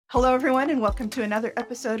Hello, everyone, and welcome to another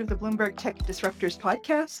episode of the Bloomberg Tech Disruptors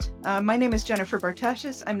podcast. My name is Jennifer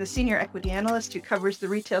Bartashus. I'm the senior equity analyst who covers the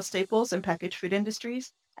retail staples and packaged food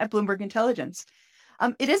industries at Bloomberg Intelligence.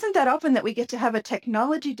 It isn't that often that we get to have a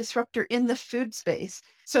technology disruptor in the food space,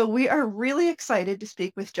 so we are really excited to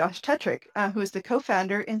speak with Josh Tetrick, who is the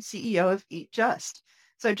co-founder and CEO of Eat Just.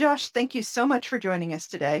 So, Josh, thank you so much for joining us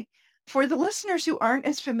today. For the listeners who aren't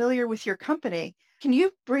as familiar with your company, can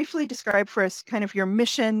you briefly describe for us kind of your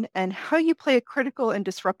mission and how you play a critical and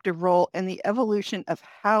disruptive role in the evolution of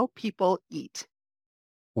how people eat?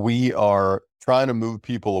 We are trying to move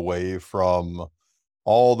people away from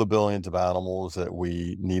all the billions of animals that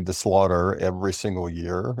we need to slaughter every single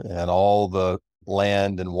year and all the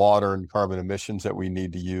land and water and carbon emissions that we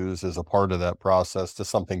need to use as a part of that process to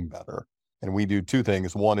something better. And we do two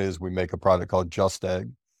things. One is we make a product called Just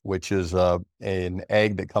Egg, which is an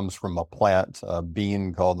egg that comes from a plant, a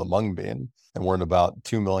bean called the mung bean. And we're in about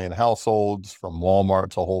 2 million households, from Walmart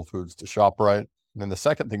to Whole Foods to ShopRite. And then the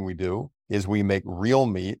second thing we do is we make real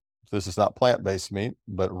meat. This is not plant-based meat,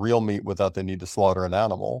 but real meat without the need to slaughter an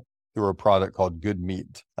animal through a product called Good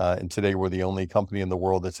Meat. And today we're the only company in the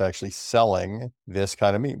world that's actually selling this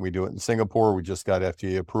kind of meat. We do it in Singapore. We just got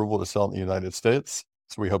FDA approval to sell it in the United States.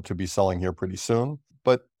 So we hope to be selling here pretty soon.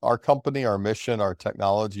 But our company, our mission, our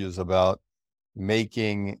technology is about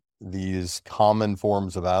making these common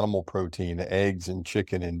forms of animal protein, eggs and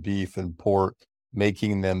chicken and beef and pork,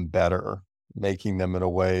 making them better, making them in a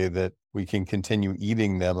way that we can continue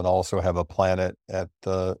eating them and also have a planet at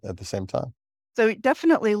the same time. So we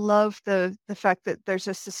definitely love the fact that there's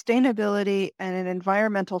a sustainability and an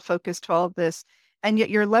environmental focus to all of this, and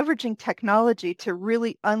yet you're leveraging technology to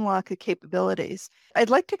really unlock the capabilities.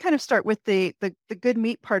 I'd like to kind of start with the good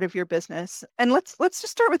meat part of your business, and let's just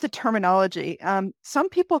start with the terminology. Some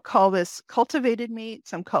people call this cultivated meat,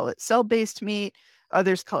 some call it cell-based meat,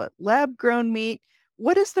 others call it lab-grown meat.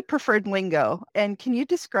 What is the preferred lingo? And can you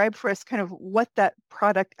describe for us kind of what that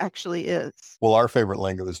product actually is? Well, our favorite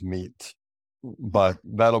lingo is meat, but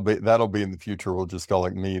that'll be in the future. We'll just call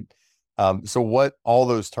it meat. So what all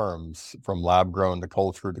those terms, from lab grown to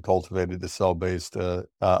cultured to cultivated to cell-based to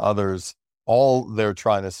others, all they're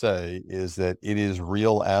trying to say is that it is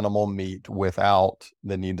real animal meat without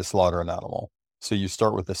the need to slaughter an animal. So you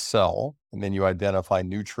start with a cell, and then you identify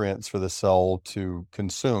nutrients for the cell to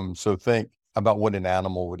consume. So think about what an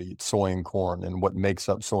animal would eat: soy and corn, and what makes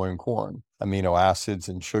up soy and corn: amino acids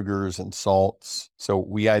and sugars and salts. So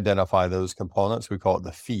we identify those components. We call it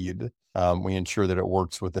the feed. We ensure that it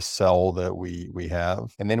works with the cell that we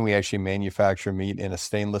have. And then we actually manufacture meat in a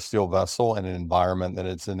stainless steel vessel in an environment that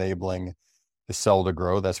it's enabling the cell to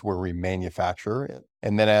grow. That's where we manufacture it.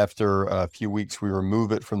 And then after a few weeks, we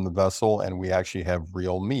remove it from the vessel and we actually have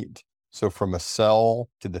real meat. So from a cell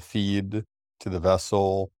to the feed to the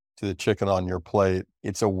vessel to the chicken on your plate,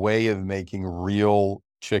 it's a way of making real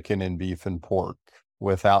chicken and beef and pork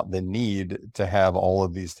without the need to have all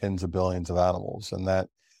of these tens of billions of animals. And that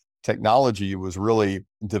technology was really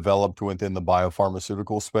developed within the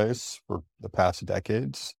biopharmaceutical space for the past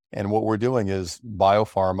decades. And what we're doing is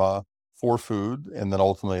biopharma for food, and then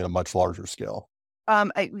ultimately at a much larger scale.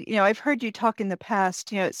 I've heard you talk in the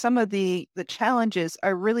past. Some of the challenges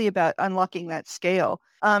are really about unlocking that scale.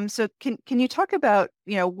 So can you talk about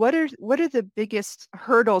what are the biggest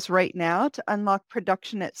hurdles right now to unlock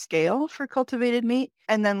production at scale for cultivated meat,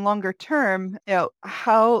 and then longer term,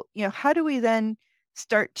 how do we then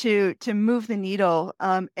start to move the needle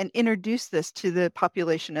and introduce this to the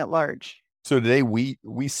population at large? So today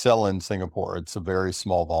we sell in Singapore. It's a very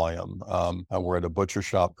small volume. We're at a butcher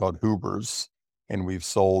shop called Huber's, and we've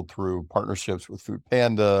sold through partnerships with Food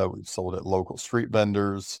Panda. We've sold at local street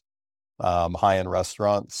vendors, high-end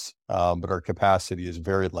restaurants, but our capacity is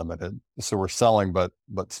very limited. So we're selling, but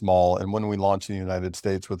small. And when we launch in the United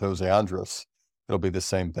States with Jose Andres, it'll be the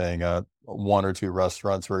same thing. 1 or 2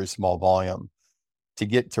 restaurants, very small volume. To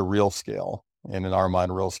get to real scale, and in our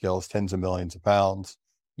mind, real scale is tens of millions of pounds,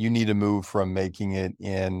 you need to move from making it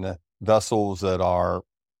in vessels that are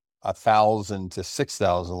 1,000 to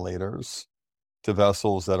 6,000 liters to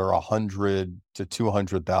vessels that are 100 to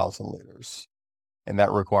 200,000 liters. And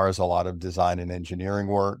that requires a lot of design and engineering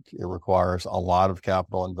work. It requires a lot of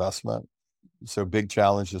capital investment. So big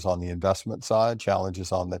challenges on the investment side,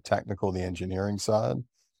 challenges on the technical, the engineering side.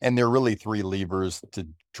 And there are really 3 levers to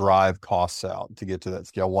drive costs out to get to that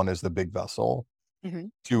scale. 1 is the big vessel. Mm-hmm.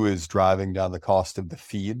 2 is driving down the cost of the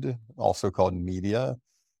feed, also called media.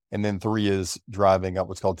 And then 3 is driving up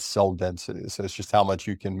what's called cell density. So it's just how much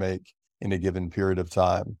you can make in a given period of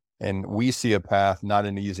time. And we see a path, not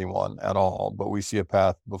an easy one at all, but we see a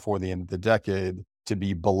path before the end of the decade to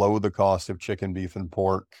be below the cost of chicken, beef, and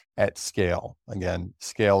pork at scale. Again,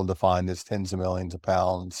 scale defined as tens of millions of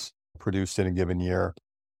pounds produced in a given year.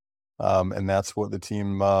 And that's what the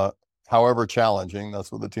team, however challenging,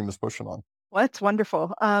 that's what the team is pushing on. Well, that's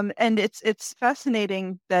wonderful. And it's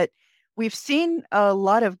fascinating that we've seen a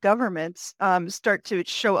lot of governments start to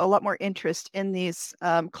show a lot more interest in these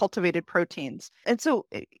cultivated proteins. And so,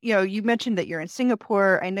 you mentioned that you're in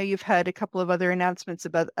Singapore. I know you've had a couple of other announcements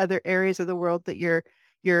about other areas of the world that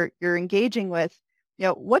you're engaging with.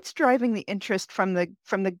 What's driving the interest from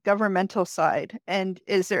the governmental side? And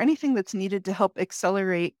is there anything that's needed to help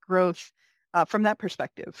accelerate growth from that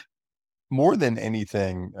perspective? More than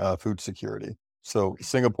anything, food security. So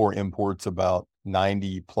Singapore imports about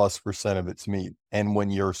 90+% of its meat. And when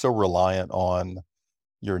you're so reliant on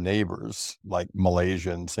your neighbors like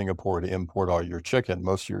Malaysia and Singapore to import all your chicken,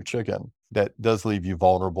 most of your chicken, that does leave you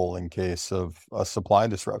vulnerable in case of a supply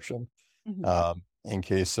disruption, Mhm. in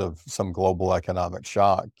case of some global economic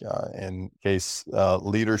shock, in case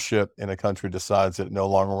leadership in a country decides that it no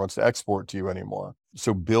longer wants to export to you anymore.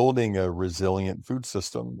 So building a resilient food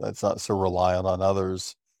system that's not so reliant on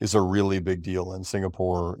others is a really big deal. And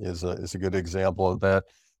Singapore is a good example of that.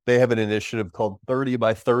 They have an initiative called 30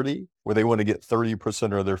 by 30, where they want to get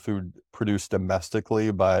 30% of their food produced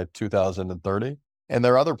domestically by 2030. And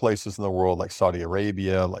there are other places in the world like Saudi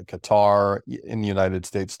Arabia, like Qatar, in the United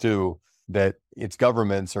States too, that its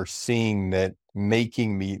governments are seeing that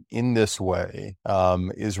making meat in this way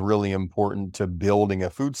is really important to building a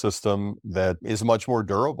food system that is much more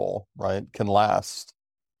durable, right? Can last.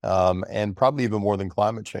 And probably even more than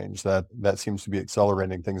climate change, that seems to be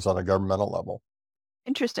accelerating things on a governmental level.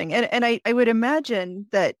 Interesting. And I would imagine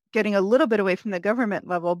that getting a little bit away from the government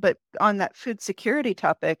level, but on that food security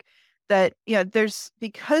topic, that, there's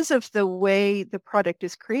because of the way the product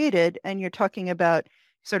is created, and you're talking about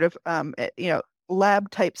sort of,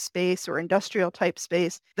 lab type space or industrial type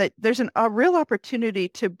space, that there's a real opportunity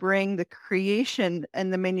to bring the creation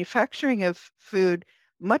and the manufacturing of food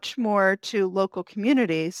much more to local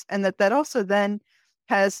communities, and that also then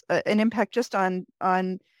has an impact just on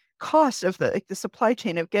cost of the supply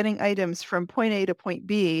chain of getting items from point A to point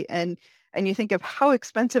B. And you think of how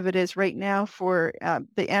expensive it is right now for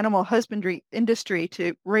the animal husbandry industry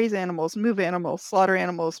to raise animals, slaughter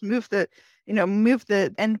animals, move the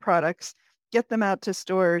end products, get them out to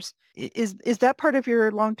stores. Is that part of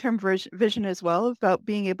your long-term vision as well, about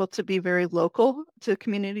being able to be very local to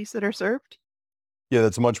communities that are served? Yeah,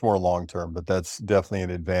 that's much more long term, but that's definitely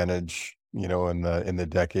an advantage, in the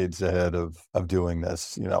decades ahead of doing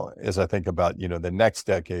this. As I think about, the next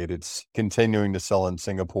decade, it's continuing to sell in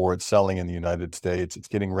Singapore, it's selling in the United States, it's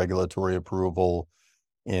getting regulatory approval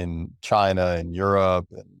in China and Europe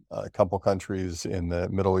and a couple countries in the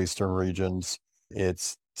Middle Eastern regions.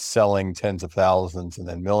 It's selling tens of thousands and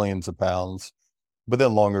then millions of pounds. But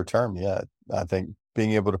then longer term, yeah, I think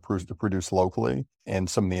being able to produce locally and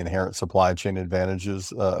some of the inherent supply chain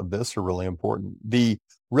advantages of this are really important. The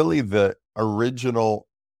original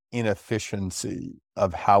inefficiency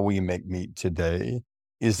of how we make meat today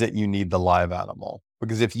is that you need the live animal.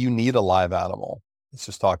 Because if you need a live animal, let's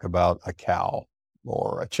just talk about a cow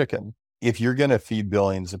or a chicken. If you're going to feed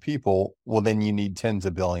billions of people, well, then you need tens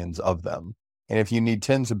of billions of them. And if you need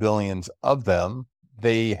tens of billions of them,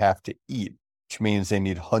 they have to eat, which means they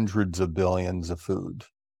need hundreds of billions of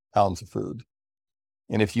pounds of food.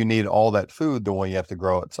 And if you need all that food, then you have to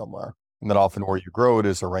grow it somewhere. And then often where you grow it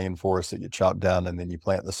is a rainforest that you chop down and then you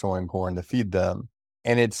plant the soy and corn to feed them.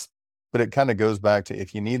 But it kind of goes back to,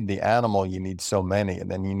 if you need the animal, you need so many,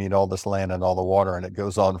 and then you need all this land and all the water, and it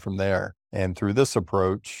goes on from there. And through this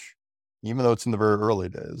approach, even though it's in the very early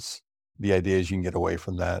days, the idea is you can get away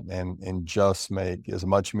from that and just make as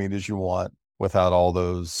much meat as you want without all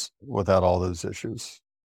those issues.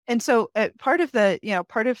 And so part of the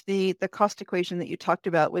cost equation that you talked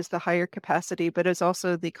about was the higher capacity, but it's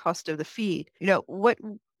also the cost of the feed.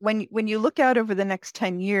 When you look out over the next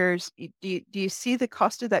 10 years, do you see the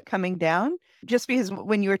cost of that coming down? Just because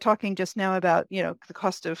when you were talking just now about, the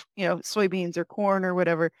cost of, soybeans or corn or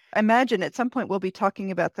whatever, I imagine at some point we'll be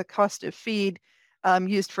talking about the cost of feed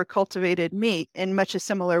used for cultivated meat in much a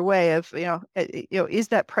similar way of, is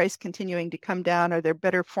that price continuing to come down? Are there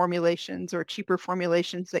better formulations or cheaper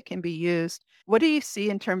formulations that can be used? What do you see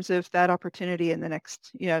in terms of that opportunity in the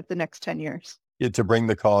next 10 years? Yeah, to bring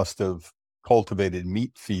the cost of cultivated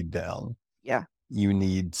meat feed down, Yeah. you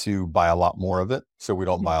need to buy a lot more of it. So we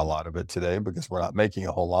don't Mhm. buy a lot of it today because we're not making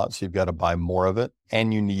a whole lot. So you've got to buy more of it,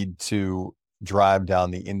 and you need to drive down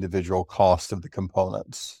the individual cost of the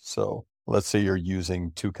components. So let's say you're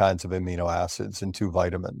using two kinds of amino acids and two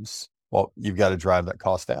vitamins. Well, you've got to drive that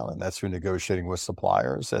cost down, and that's through negotiating with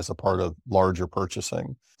suppliers as a part of larger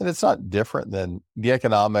purchasing. And it's not different than the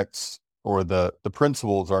economics, or the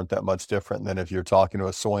principles aren't that much different than if you're talking to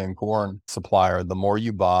a soy and corn supplier. The more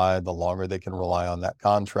you buy, the longer they can rely on that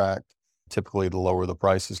contract. Typically, the lower the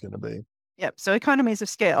price is going to be. Yep. So economies of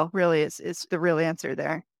scale really is the real answer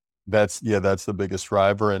there. That's the biggest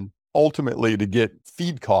driver. And ultimately, to get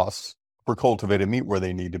feed costs for cultivated meat where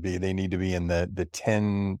they need to be in the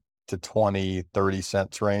 10 to 20, 30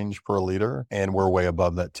 cents range per liter. And we're way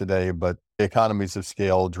above that today. But the economies of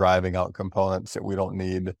scale driving out components that we don't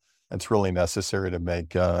need, it's really necessary to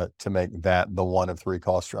make that the one of three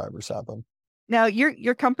cost drivers happen. Now,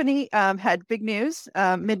 your company had big news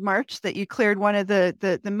mid-March that you cleared one of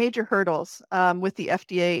the major hurdles with the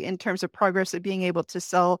FDA in terms of progress of being able to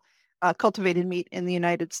sell cultivated meat in the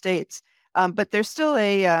United States. But there's still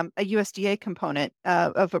a USDA component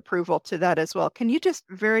of approval to that as well. Can you just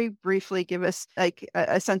very briefly give us like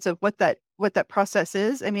a sense of what that process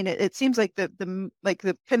is? I mean, it seems like the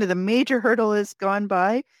kind of the major hurdle is gone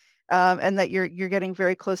by. And that you're getting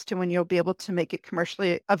very close to when you'll be able to make it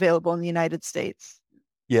commercially available in the United States.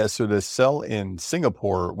 Yeah, so to sell in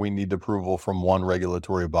Singapore, we need approval from one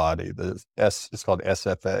regulatory body. It's called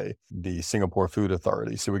SFA, the Singapore Food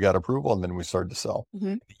Authority. So we got approval, and then we started to sell.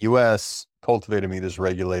 Mm-hmm. The U.S. cultivated meat is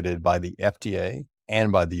regulated by the FDA and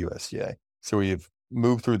by the USDA. So we've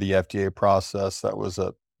moved through the FDA process. That was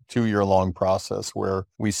a 2-year-long process where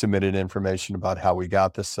we submitted information about how we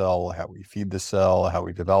got the cell, how we feed the cell, how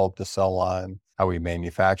we develop the cell line, how we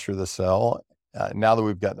manufacture the cell. Now that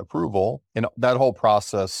we've gotten approval, and that whole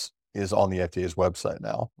process is on the FDA's website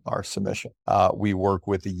now, our submission. We work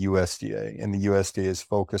with the USDA, and the USDA is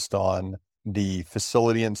focused on the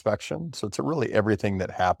facility inspection. So it's really everything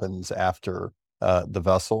that happens after the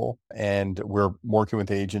vessel. And we're working with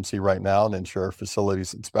the agency right now to ensure our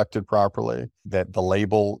facilities inspected properly, that the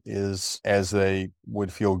label is as they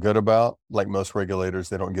would feel good about. Like most regulators,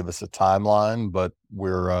 they don't give us a timeline, but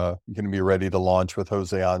we're going to be ready to launch with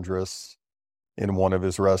Jose Andres in one of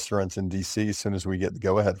his restaurants in DC as soon as we get the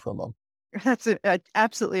go-ahead from him. That's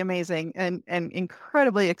absolutely amazing and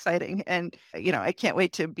incredibly exciting. And, I can't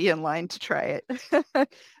wait to be in line to try it.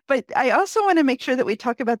 But I also want to make sure that we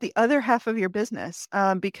talk about the other half of your business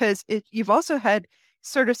because you've also had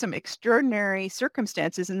sort of some extraordinary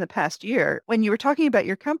circumstances in the past year. When you were talking about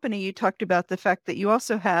your company, you talked about the fact that you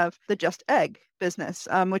also have the Just Egg business,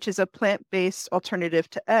 which is a plant-based alternative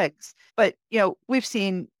to eggs. But, we've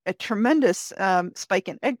seen a tremendous spike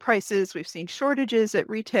in egg prices. We've seen shortages at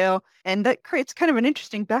retail, and that creates kind of an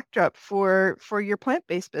interesting backdrop for your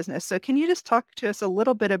plant-based business. So can you just talk to us a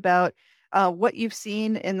little bit about what you've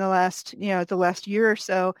seen in the last year or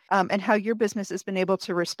so, and how your business has been able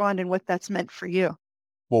to respond and what that's meant for you?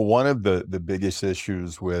 Well, one of the biggest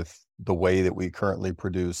issues with the way that we currently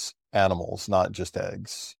produce animals, not just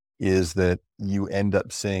eggs, is that you end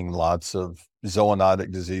up seeing lots of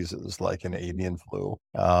zoonotic diseases like an avian flu.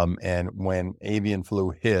 And when avian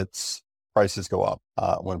flu hits, prices go up.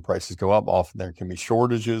 When prices go up, often there can be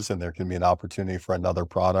shortages, and there can be an opportunity for another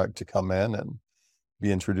product to come in and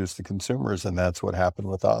be introduced to consumers. And that's what happened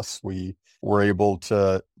with us. We were able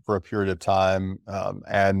to, for a period of time,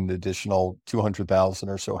 add an additional 200,000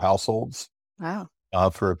 or so households. Wow.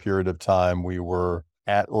 For a period of time, we were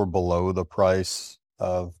at or below the price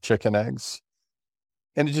of chicken eggs.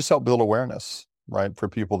 And it just helped build awareness, right? For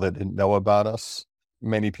people that didn't know about us.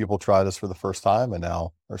 Many people tried us for the first time and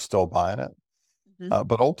now are still buying it. Mm-hmm.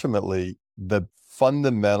 But ultimately, the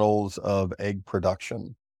fundamentals of egg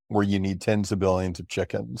production, where you need tens of billions of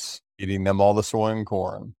chickens, eating them all the soy and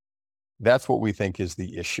corn, that's what we think is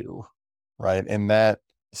the issue, right? And that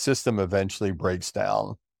system eventually breaks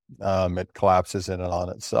down. It collapses in and on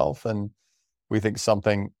itself. And we think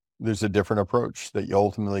there's a different approach that you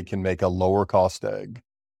ultimately can make a lower cost egg,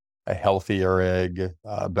 a healthier egg,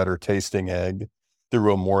 a better tasting egg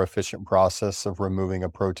through a more efficient process of removing a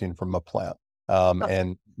protein from a plant.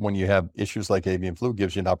 And when you have issues like avian flu, it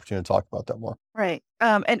gives you an opportunity to talk about that more. Right.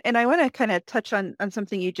 And I want to kind of touch on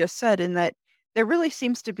something you just said, in that there really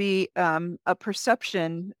seems to be a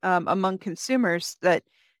perception among consumers that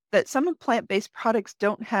some of plant-based products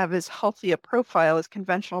don't have as healthy a profile as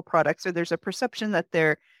conventional products, or there's a perception that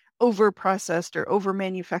they're over-processed or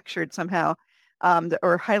over-manufactured somehow,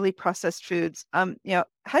 or highly processed foods.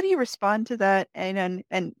 How do you respond to that?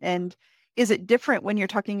 And is it different when you're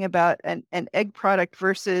talking about an egg product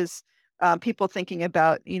versus people thinking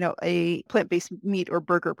about, a plant-based meat or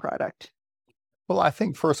burger product? Well, I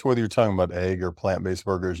think first, whether you're talking about egg or plant-based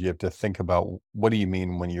burgers, you have to think about, what do you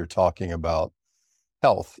mean when you're talking about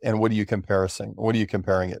health, and what are you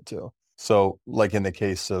comparing it to? So like in the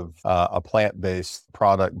case of a plant-based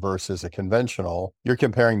product versus a conventional, you're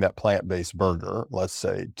comparing that plant-based burger, let's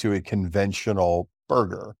say, to a conventional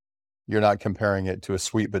burger. You're not comparing it to a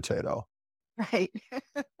sweet potato. Right.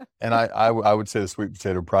 And I would say the sweet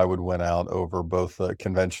potato probably would win out over both the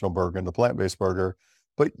conventional burger and the plant-based burger.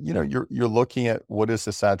 But you're looking at what is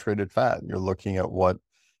the saturated fat. You're looking at what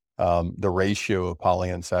the ratio of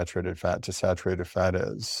polyunsaturated fat to saturated fat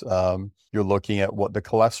is. You're looking at what the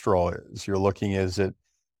cholesterol is. You're looking, is it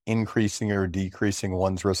increasing or decreasing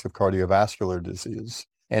one's risk of cardiovascular disease?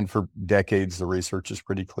 And for decades, the research is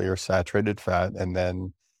pretty clear: saturated fat and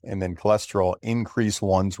then cholesterol increase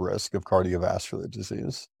one's risk of cardiovascular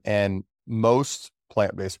disease. And most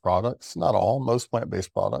plant-based products, not all, most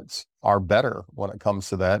plant-based products are better when it comes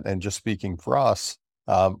to that. And just speaking for us,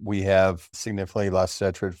 we have significantly less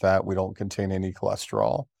saturated fat. We don't contain any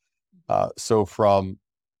cholesterol. So from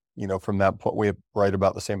that point, we have right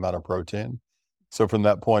about the same amount of protein. So from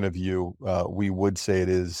that point of view, we would say it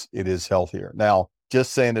is healthier. Now,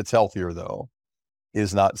 just saying it's healthier though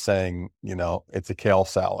is not saying, it's a kale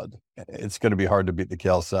salad. It's going to be hard to beat the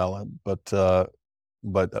kale salad, but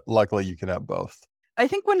luckily you can have both. I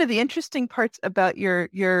think one of the interesting parts about your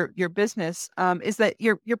business is that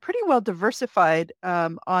you're pretty well diversified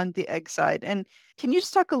on the egg side. And can you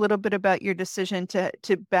just talk a little bit about your decision to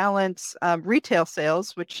balance retail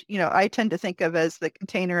sales, which I tend to think of as the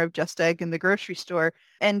container of Just Egg in the grocery store,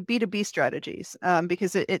 and B2B strategies,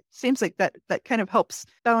 because it seems like that kind of helps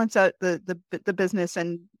balance out the business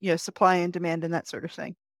and supply and demand and that sort of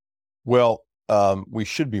thing. Well, we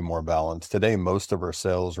should be more balanced. Today, most of our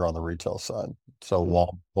sales are on the retail side. So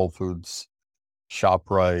Whole Foods,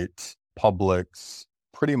 ShopRite, Publix,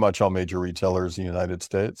 pretty much all major retailers in the United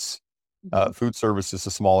States. Mhm. Food service is a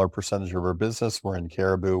smaller percentage of our business. We're in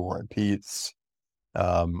Caribou, we're in Pete's.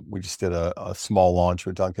 We just did a small launch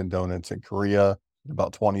with Dunkin' Donuts in Korea,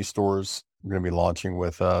 about 20 stores. We're going to be launching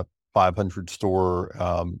with a 500 store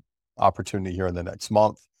opportunity here in the next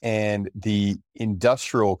month. And the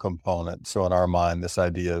industrial component, so in our mind, this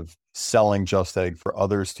idea of selling Just Egg for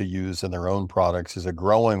others to use in their own products is a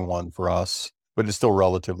growing one for us, but it's still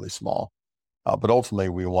relatively small. But ultimately,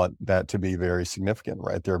 we want that to be very significant,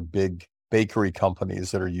 right? There are big bakery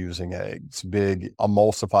companies that are using eggs, big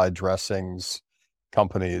emulsified dressings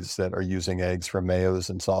companies that are using eggs for mayos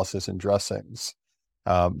and sauces and dressings.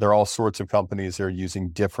 There are all sorts of companies that are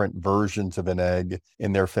using different versions of an egg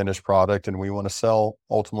in their finished product, and we want to sell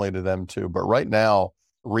ultimately to them too. But right now,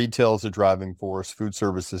 retail is a driving force, food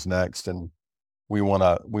service is next, and we want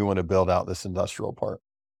to build out this industrial part.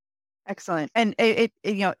 Excellent. And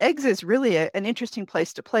eggs is really an interesting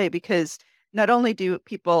place to play because not only do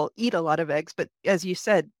people eat a lot of eggs, but as you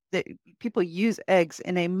said, that people use eggs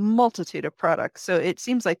in a multitude of products. So it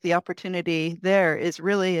seems like the opportunity there is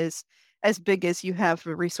really as big as you have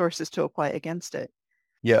the resources to apply against it.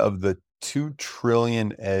 Yeah, of the 2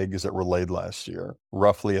 trillion eggs that were laid last year,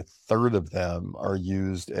 roughly a third of them are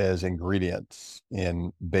used as ingredients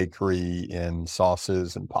in bakery, in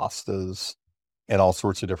sauces and pastas, and all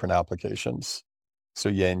sorts of different applications. So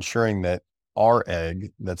yeah, ensuring that our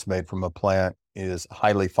egg that's made from a plant is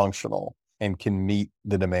highly functional and can meet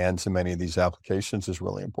the demands of many of these applications is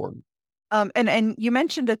really important. And you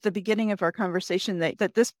mentioned at the beginning of our conversation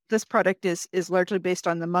that this product is largely based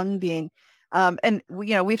on the mung bean. And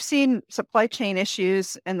we've seen supply chain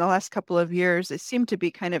issues in the last couple of years. It seemed to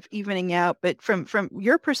be kind of evening out. But from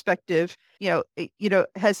your perspective, have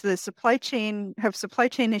supply chain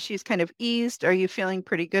issues kind of eased? Are you feeling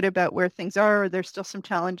pretty good about where things are? Or are there still some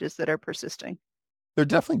challenges that are persisting? There are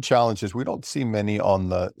definitely challenges. We don't see many on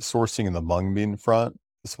the sourcing and the mung bean front.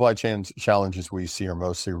 The supply chain challenges we see are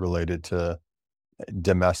mostly related to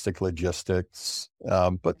domestic logistics,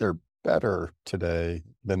 but they're better today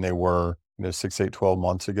than they were, 6, 8, 12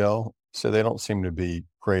 months ago. So they don't seem to be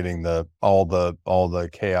creating all the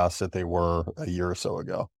chaos that they were a year or so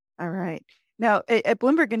ago. All right. Now, at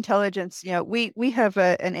Bloomberg Intelligence, we have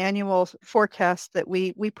an annual forecast that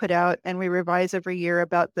we put out and we revise every year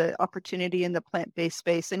about the opportunity in the plant-based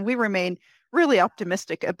space, and we remain really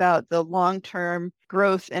optimistic about the long-term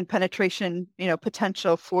growth and penetration,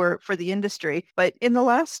 potential for the industry. But in the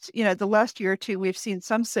last year or two, we've seen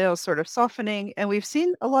some sales sort of softening, and we've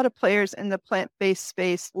seen a lot of players in the plant-based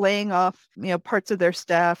space laying off, parts of their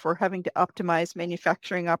staff or having to optimize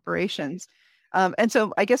manufacturing operations. And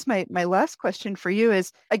so I guess my last question for you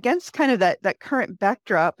is against kind of that current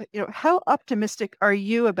backdrop, how optimistic are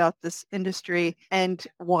you about this industry and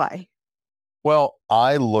why? Well,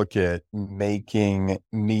 I look at making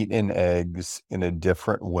meat and eggs in a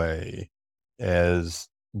different way as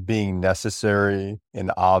being necessary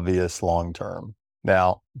and obvious long term.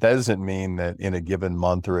 Now, that doesn't mean that in a given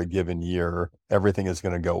month or a given year, everything is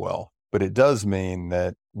going to go well. But it does mean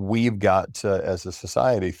that we've got to, as a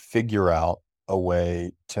society, figure out a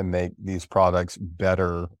way to make these products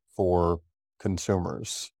better for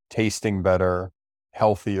consumers, tasting better,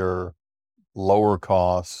 healthier, lower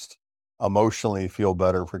cost, emotionally feel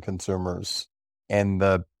better for consumers. And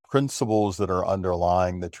the principles that are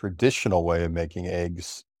underlying the traditional way of making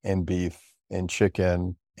eggs and beef and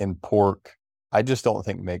chicken and pork, I just don't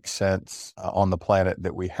think makes sense on the planet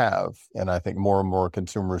that we have. And I think more and more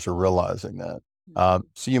consumers are realizing that.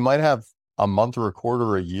 So you might have a month or a quarter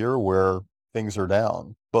or a year where things are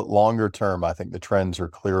down, but longer term, I think the trends are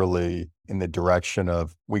clearly in the direction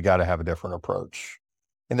of we got to have a different approach.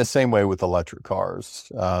 In the same way with electric cars,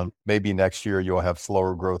 maybe next year you'll have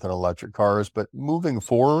slower growth in electric cars, but moving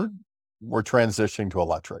forward, we're transitioning to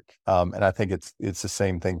electric. And I think it's the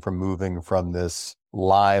same thing from moving from this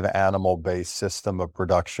live animal-based system of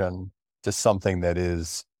production to something that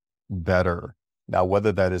is better. Now,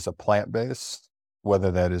 whether that is a plant-based,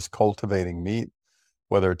 whether that is cultivating meat,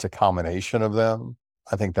 whether it's a combination of them,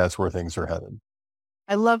 I think that's where things are headed.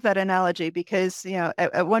 I love that analogy because,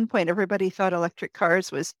 at one point everybody thought electric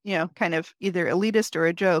cars was, kind of either elitist or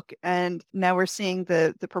a joke. And now we're seeing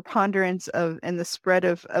the preponderance of and the spread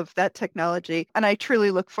of that technology. And I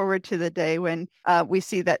truly look forward to the day when we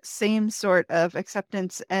see that same sort of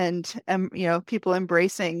acceptance and, people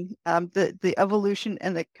embracing the evolution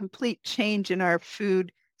and the complete change in our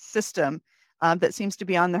food system that seems to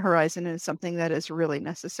be on the horizon and is something that is really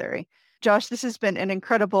necessary. Josh, this has been an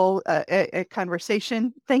incredible a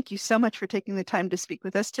conversation. Thank you so much for taking the time to speak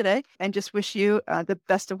with us today and just wish you the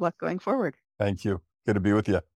best of luck going forward. Thank you. Good to be with you.